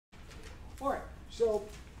All right, so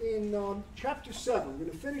in chapter 7, we're going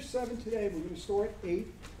to finish 7 today. We're going to start 8.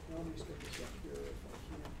 Now, let me just get this up here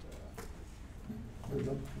if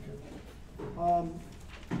I can't.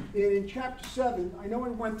 In chapter 7, I know we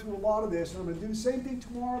went through a lot of this. I'm going to do the same thing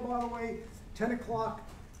tomorrow, by the way, 10 o'clock.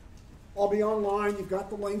 I'll be online. You've got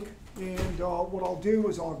the link. And what I'll do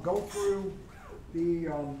is I'll go through the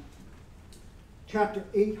chapter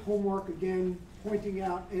 8 homework again, pointing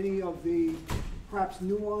out any of the perhaps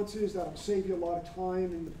nuances that'll save you a lot of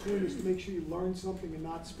time. And the point is to make sure you learn something and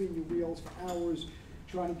not spin your wheels for hours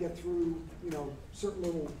trying to get through, certain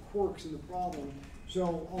little quirks in the problem.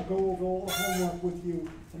 So I'll go over all the homework with you,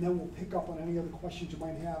 and then we'll pick up on any other questions you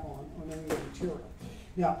might have on any other material.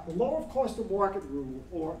 Now, the lower of cost of market rule,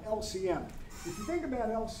 or LCM. If you think about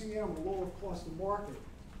LCM, or lower of cost of market,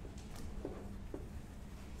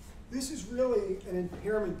 this is really an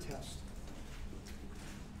impairment test.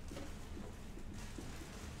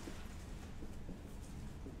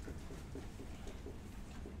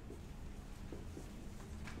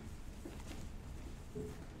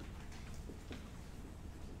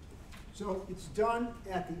 So it's done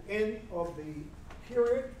at the end of the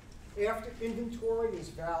period after inventory is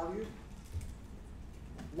valued.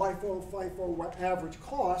 LIFO, FIFO, average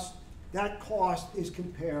cost, that cost is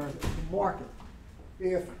compared to market.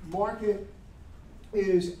 If market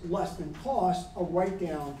is less than cost, a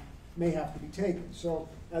write-down may have to be taken. So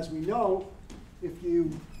as we know, if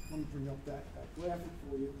you, let me bring up that graphic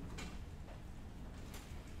for you.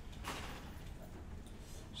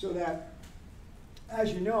 So that,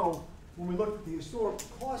 as you know, when we look at the historical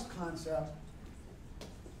cost concept,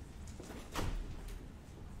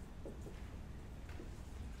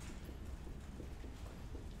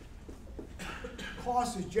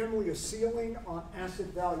 cost is generally a ceiling on asset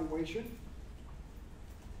valuation.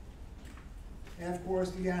 And of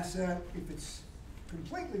course, the asset, if it's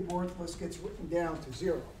completely worthless, gets written down to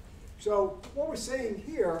 0. So what we're saying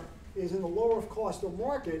here is in the lower of cost of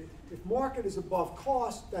market, if market is above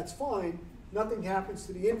cost, that's fine. Nothing happens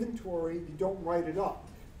to the inventory, you don't write it up.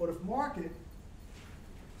 But if market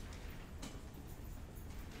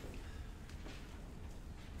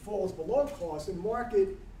falls below cost, and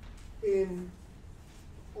market in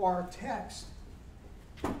our text,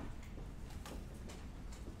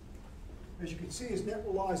 as you can see, is net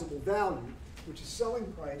realizable value, which is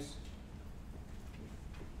selling price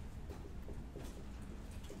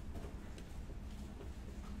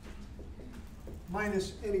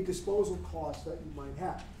minus any disposal costs that you might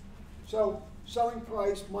have. So selling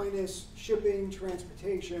price minus shipping,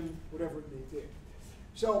 transportation, whatever it may be.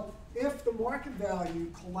 So if the market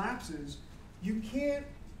value collapses, you can't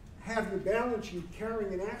have your balance sheet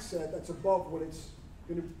carrying an asset that's above what it's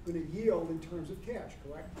going to yield in terms of cash,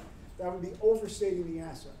 correct? That would be overstating the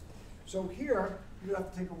asset. So here, you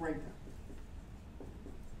have to take a write-down.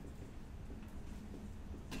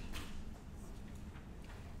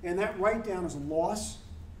 And that write-down is a loss.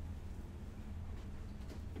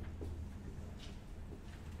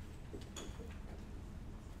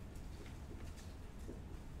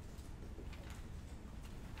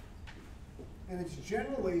 And it's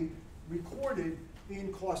generally recorded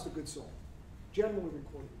in cost of goods sold. Generally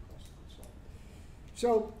recorded in cost of goods sold.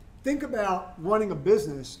 So think about running a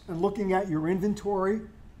business and looking at your inventory,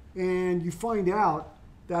 and you find out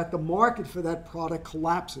that the market for that product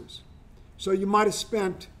collapses. So you might have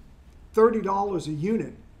spent $30 a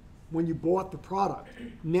unit when you bought the product.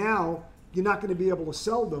 Now you're not going to be able to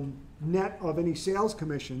sell them net of any sales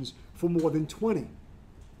commissions for more than $20.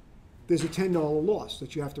 There's a $10 loss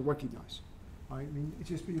that you have to recognize. I mean, it's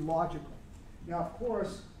just be logical. Now, of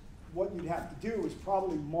course, what you'd have to do is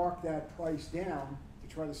probably mark that price down to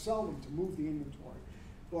try to sell them to move the inventory.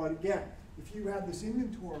 But again, if you have this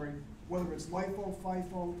inventory, whether it's LIFO,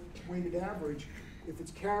 FIFO, weighted average, if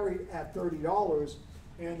it's carried at $30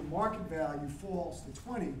 and the market value falls to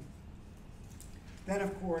 20, then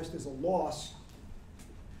of course there's a loss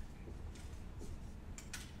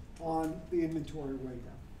on the inventory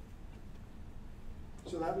write-down.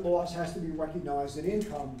 So that loss has to be recognized in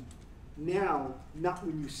income now, not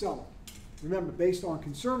when you sell it. Remember, based on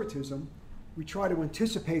conservatism, we try to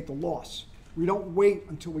anticipate the loss. We don't wait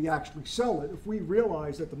until we actually sell it. If we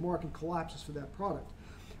realize that the market collapses for that product,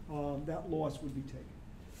 that loss would be taken.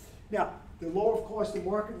 Now, the lower of cost of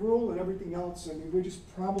market rule and everything else, I mean, we're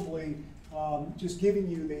just probably just giving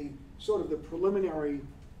you the sort of the preliminary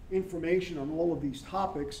information on all of these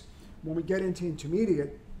topics. When we get into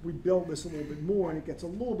intermediate, we build this a little bit more, and it gets a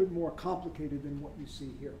little bit more complicated than what you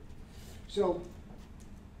see here. So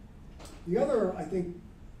the other, I think,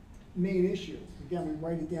 main issue, again, we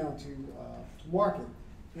write it down to market,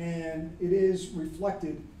 and it is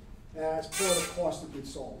reflected as part of cost of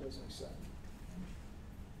goods sold, as I said.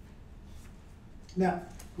 Now,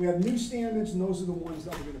 we have new standards, and those are the ones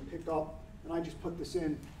that we're going to pick up. And I just put this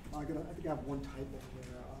in. I think I have one typo here.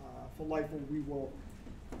 For LIFO, we will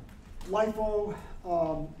LIFO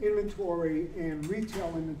inventory and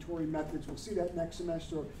retail inventory methods. We'll see that next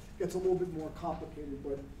semester. It gets a little bit more complicated,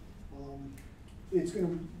 but it's going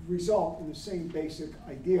to result in the same basic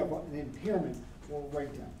idea of an impairment or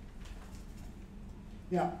write-down.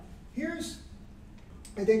 Now, here's,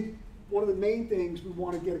 I think, one of the main things we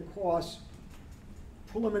want to get across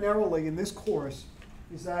preliminarily in this course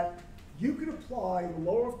is that you could apply the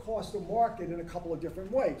lower of cost of market in a couple of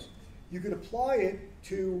different ways. You could apply it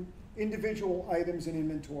to individual items in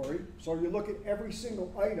inventory. So you look at every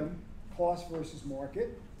single item, cost versus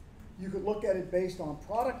market. You could look at it based on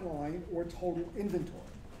product line or total inventory.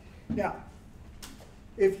 Now,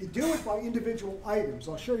 if you do it by individual items,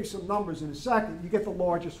 I'll show you some numbers in a second, you get the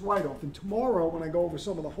largest write-off. And tomorrow, when I go over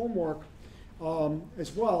some of the homework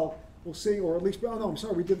as well, we'll see, or at least, oh no, I'm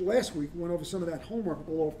sorry, we did last week, we went over some of that homework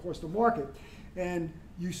below, of course, the market. And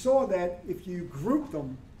you saw that if you group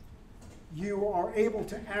them, you are able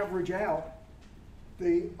to average out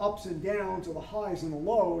the ups and downs or the highs and the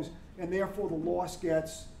lows, and therefore the loss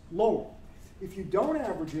gets lower. If you don't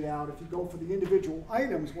average it out, if you go for the individual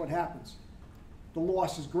items, what happens? The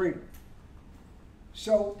loss is greater.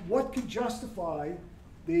 So what could justify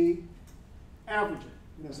the averaging?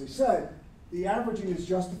 And as I said, the averaging is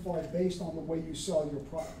justified based on the way you sell your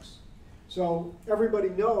products. So everybody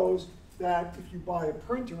knows that if you buy a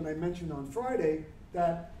printer, and I mentioned on Friday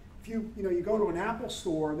that if you go to an Apple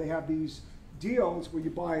store, they have these deals where you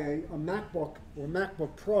buy a MacBook or a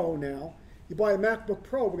MacBook Pro now. You buy a MacBook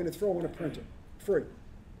Pro, we're going to throw in a printer, free.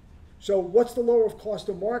 So what's the lower of cost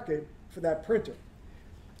of market for that printer?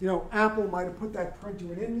 Apple might have put that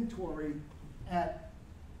printer in inventory at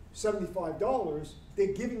 $75.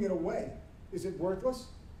 They're giving it away. Is it worthless?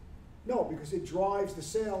 No, because it drives the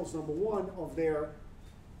sales, number one, of their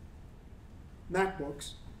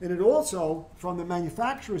MacBooks. And it also, from the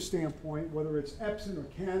manufacturer's standpoint, whether it's Epson or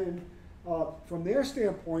Canon, from their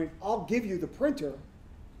standpoint, I'll give you the printer,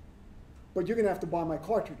 but you're going to have to buy my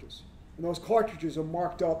cartridges. And those cartridges are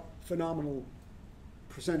marked up phenomenal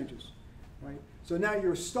percentages, right? So now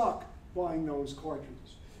you're stuck buying those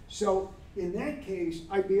cartridges. So in that case,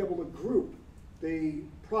 I'd be able to group the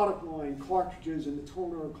product line cartridges and the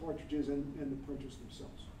toner cartridges and the printers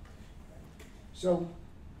themselves. So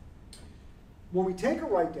when we take a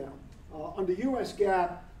write-down, under US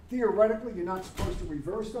GAAP, theoretically, you're not supposed to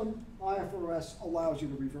reverse them. IFRS allows you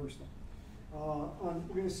to reverse them.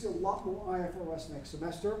 We're going to see a lot more IFRS next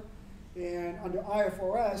semester. And under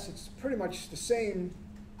IFRS, it's pretty much the same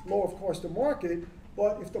low of cost of market,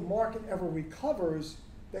 but if the market ever recovers,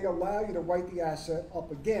 they allow you to write the asset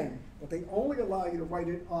up again, but they only allow you to write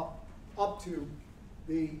it up to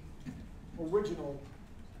the original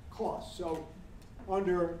cost. So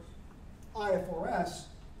under IFRS,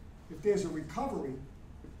 if there's a recovery,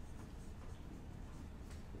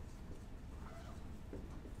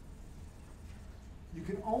 you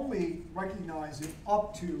can only recognize it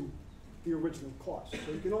up to the original cost.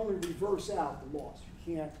 So you can only reverse out the loss.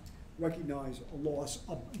 You can't recognize a loss.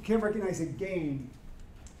 You can't recognize a gain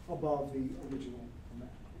above the original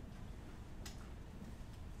amount.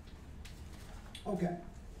 Okay.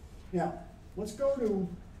 Now, let's go to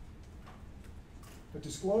the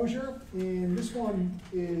disclosure. And this one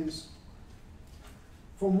is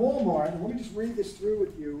from Walmart. And let me just read this through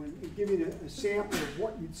with you and give you a sample of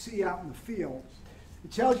what you'd see out in the field.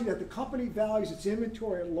 It tells you that the company values its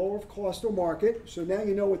inventory at lower of cost or market. So now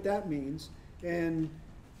you know what that means. And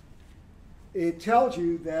it tells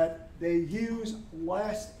you that they use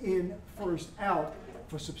last in, first out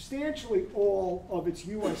for substantially all of its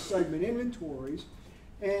U.S. segment inventories.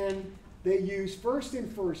 And they use first in,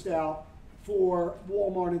 first out for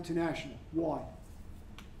Walmart International. Why?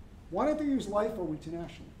 Why don't they use LIFO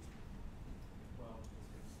International? Well,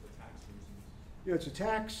 it's the tax reasons. Yeah, it's a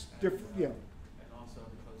tax different, yeah. And also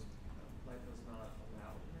because LIFO is not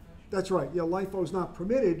allowed internationally. That's right. Yeah, LIFO is not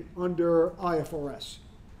permitted under IFRS.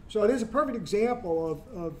 So it is a perfect example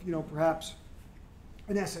of perhaps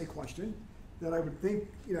an essay question that I would think,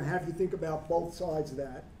 have you think about both sides of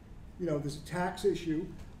that. There's a tax issue.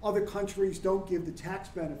 Other countries don't give the tax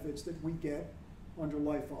benefits that we get under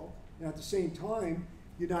LIFO. And at the same time,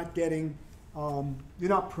 you're not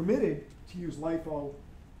permitted to use LIFO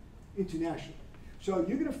internationally. So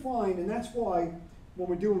you're going to find, and that's why when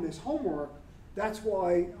we're doing this homework, that's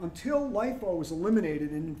why until LIFO was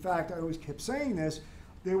eliminated, and in fact, I always kept saying this,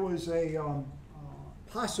 there was a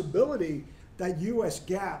possibility that US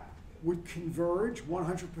GAAP would converge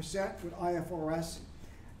 100% with IFRS.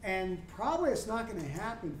 And probably it's not going to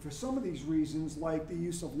happen for some of these reasons, like the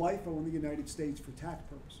use of LIFO in the United States for tax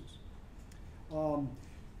purposes.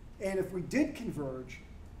 And if we did converge,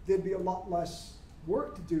 there'd be a lot less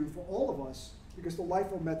work to do for all of us because the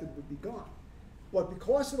LIFO method would be gone. But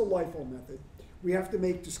because of the LIFO method, we have to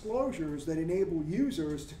make disclosures that enable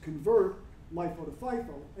users to convert LIFO to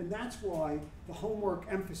FIFO, and that's why the homework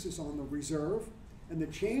emphasis on the reserve and the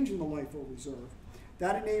change in the LIFO reserve,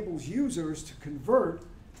 that enables users to convert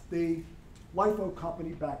the LIFO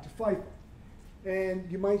company back to FIFO.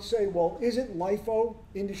 And you might say, well, isn't LIFO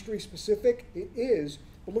industry specific? It is,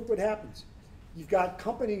 but look what happens. You've got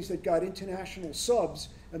companies that got international subs,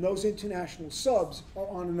 and those international subs are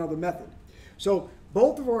on another method. So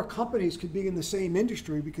both of our companies could be in the same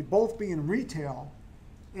industry. We could both be in retail,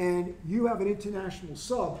 and you have an international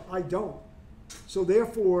sub, I don't. So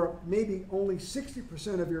therefore, maybe only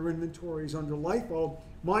 60% of your inventory is under LIFO.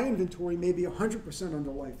 My inventory may be 100% under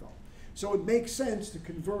LIFO. So it makes sense to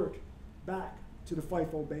convert back to the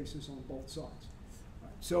FIFO basis on both sides.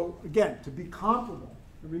 So again, to be comparable,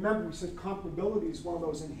 and remember we said comparability is one of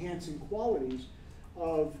those enhancing qualities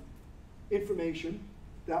of information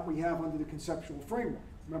that we have under the conceptual framework.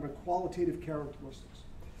 Remember, qualitative characteristics.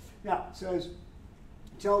 Now, it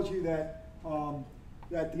tells you that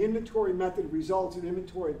that the inventory method results in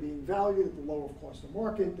inventory being valued at the lower of cost of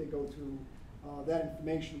market. They go through that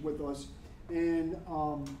information with us. And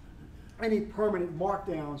any permanent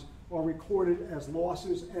markdowns are recorded as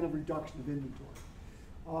losses and a reduction of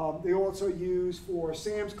inventory. They also use, for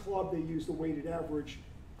Sam's Club, they use the weighted average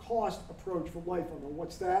cost approach for LIFO. Now,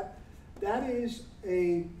 what's that? That is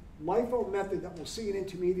a LIFO method that we'll see in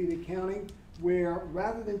intermediate accounting where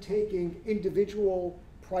rather than taking individual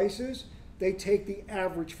prices, they take the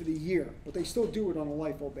average for the year, but they still do it on a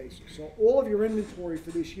LIFO basis. So all of your inventory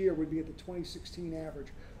for this year would be at the 2016 average.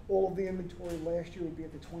 All of the inventory last year would be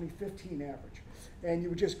at the 2015 average. And you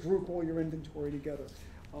would just group all your inventory together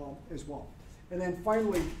as well. And then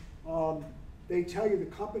finally, they tell you the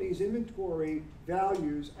company's inventory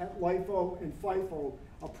values at LIFO and FIFO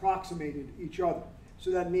approximated each other. So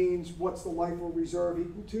that means what's the LIFO reserve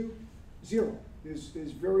equal to? 0.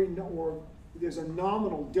 There's a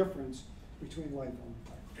nominal difference between LIFO and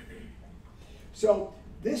FIFO. So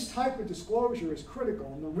this type of disclosure is critical,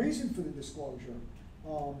 and the reason for the disclosure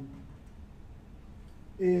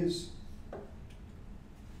is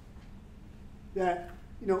that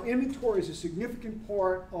inventory is a significant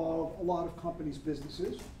part of a lot of companies'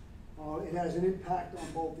 businesses. It has an impact on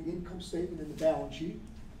both the income statement and the balance sheet.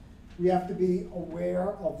 We have to be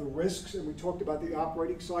aware of the risks, and we talked about the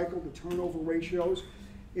operating cycle, the turnover ratios.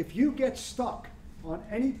 If you get stuck on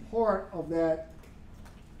any part of that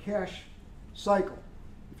cash cycle,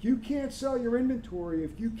 if you can't sell your inventory,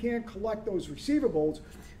 if you can't collect those receivables,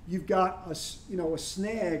 you've got a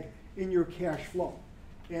snag in your cash flow.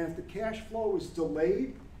 And if the cash flow is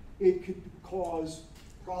delayed, it could cause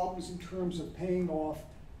problems in terms of paying off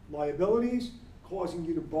liabilities, causing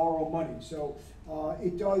you to borrow money. So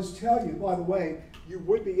it does tell you, by the way, you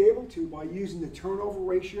would be able to, by using the turnover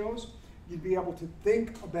ratios, you'd be able to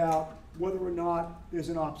think about whether or not there's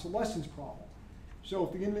an obsolescence problem. So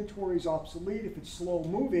if the inventory is obsolete, if it's slow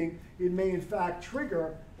moving, it may in fact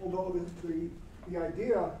trigger, although the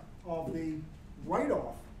idea of the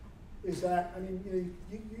write-off is that,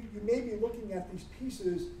 you may be looking at these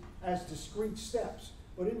pieces as discrete steps,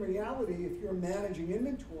 but in reality, if you're managing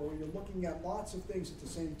inventory, you're looking at lots of things at the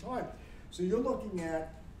same time. So you're looking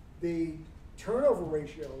at the turnover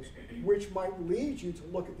ratios, which might lead you to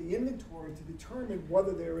look at the inventory to determine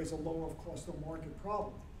whether there is a lower of cost of market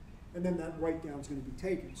problem. And then that write-down is going to be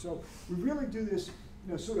taken. So we really do this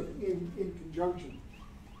sort of in conjunction.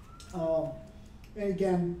 And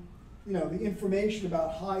again, the information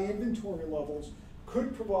about high inventory levels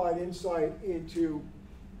could provide insight into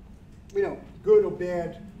good or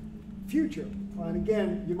bad future. And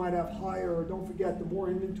again, you might have higher, don't forget, the more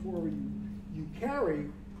inventory you carry,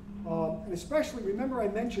 and especially, remember I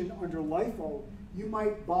mentioned under LIFO, you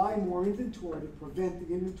might buy more inventory to prevent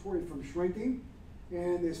the inventory from shrinking,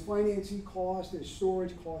 and there's financing cost, there's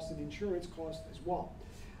storage cost, and insurance cost as well.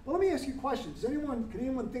 But let me ask you a question. Can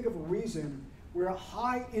anyone think of a reason where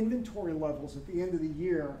high inventory levels at the end of the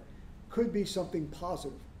year could be something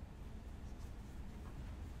positive?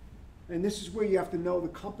 And this is where you have to know the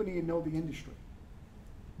company and know the industry.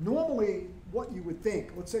 Normally, what you would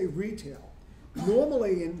think, let's say retail,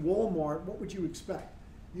 normally in Walmart, what would you expect?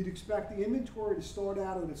 You'd expect the inventory to start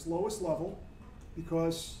out at its lowest level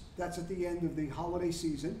because that's at the end of the holiday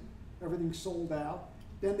season. Everything's sold out.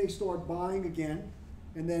 Then they start buying again,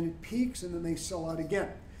 and then it peaks, and then they sell out again.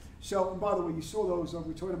 So, and by the way, you saw those,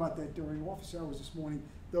 we talked about that during office hours this morning,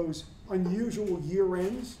 those unusual year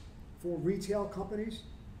ends for retail companies.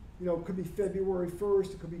 You know, it could be February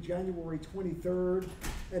 1st, it could be January 23rd,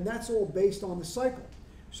 and that's all based on the cycle.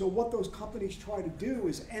 So what those companies try to do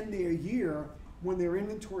is end their year when their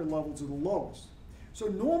inventory levels are the lowest. So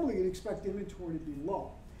normally you'd expect inventory to be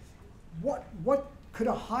low. What could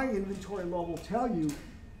a high inventory level tell you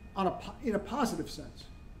in a positive sense?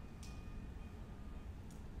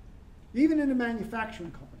 Even in a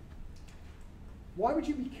manufacturing company. Why would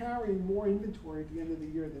you be carrying more inventory at the end of the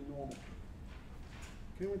year than normal?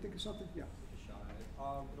 Can anyone think of something? Yeah. Take a shot at it.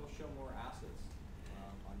 It'll show more assets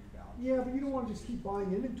on your balance sheet. Yeah, but you don't want to just keep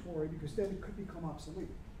buying inventory because then it could become obsolete.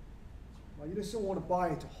 Well, you just don't want to buy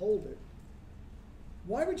it to hold it.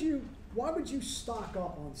 Why would you stock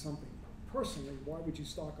up on something? Personally, why would you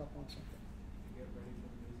stock up on something? To get ready for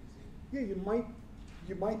the busy season. Yeah,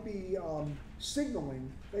 you might be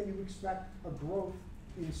signaling that you expect a growth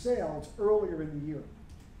in sales earlier in the year,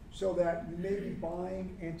 so that you may be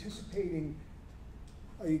buying, anticipating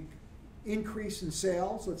a increase in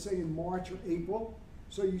sales, let's say in March or April,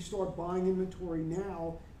 so you start buying inventory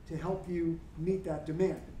now to help you meet that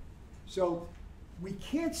demand. So we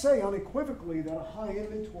can't say unequivocally that a high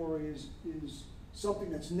inventory is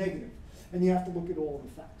something that's negative, and you have to look at all of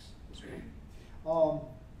the facts as well.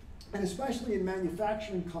 And especially in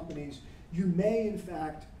manufacturing companies, you may in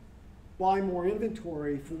fact buy more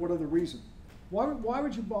inventory for what other reason? Why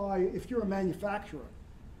would you buy, if you're a manufacturer,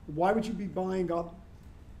 why would you be buying up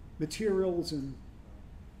materials and?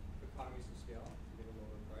 Economies of scale to get a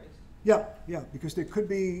lower price. Yeah, because there could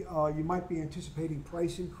be, you might be anticipating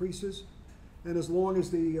price increases, and as long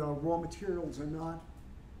as the raw materials are not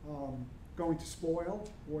going to spoil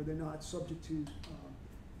or they're not subject to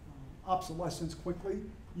obsolescence quickly,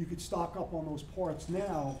 you could stock up on those parts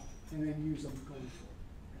now and then use them going forward.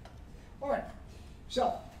 All right,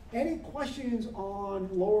 so any questions on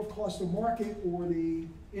lower cost of market or the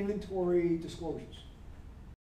inventory disclosures?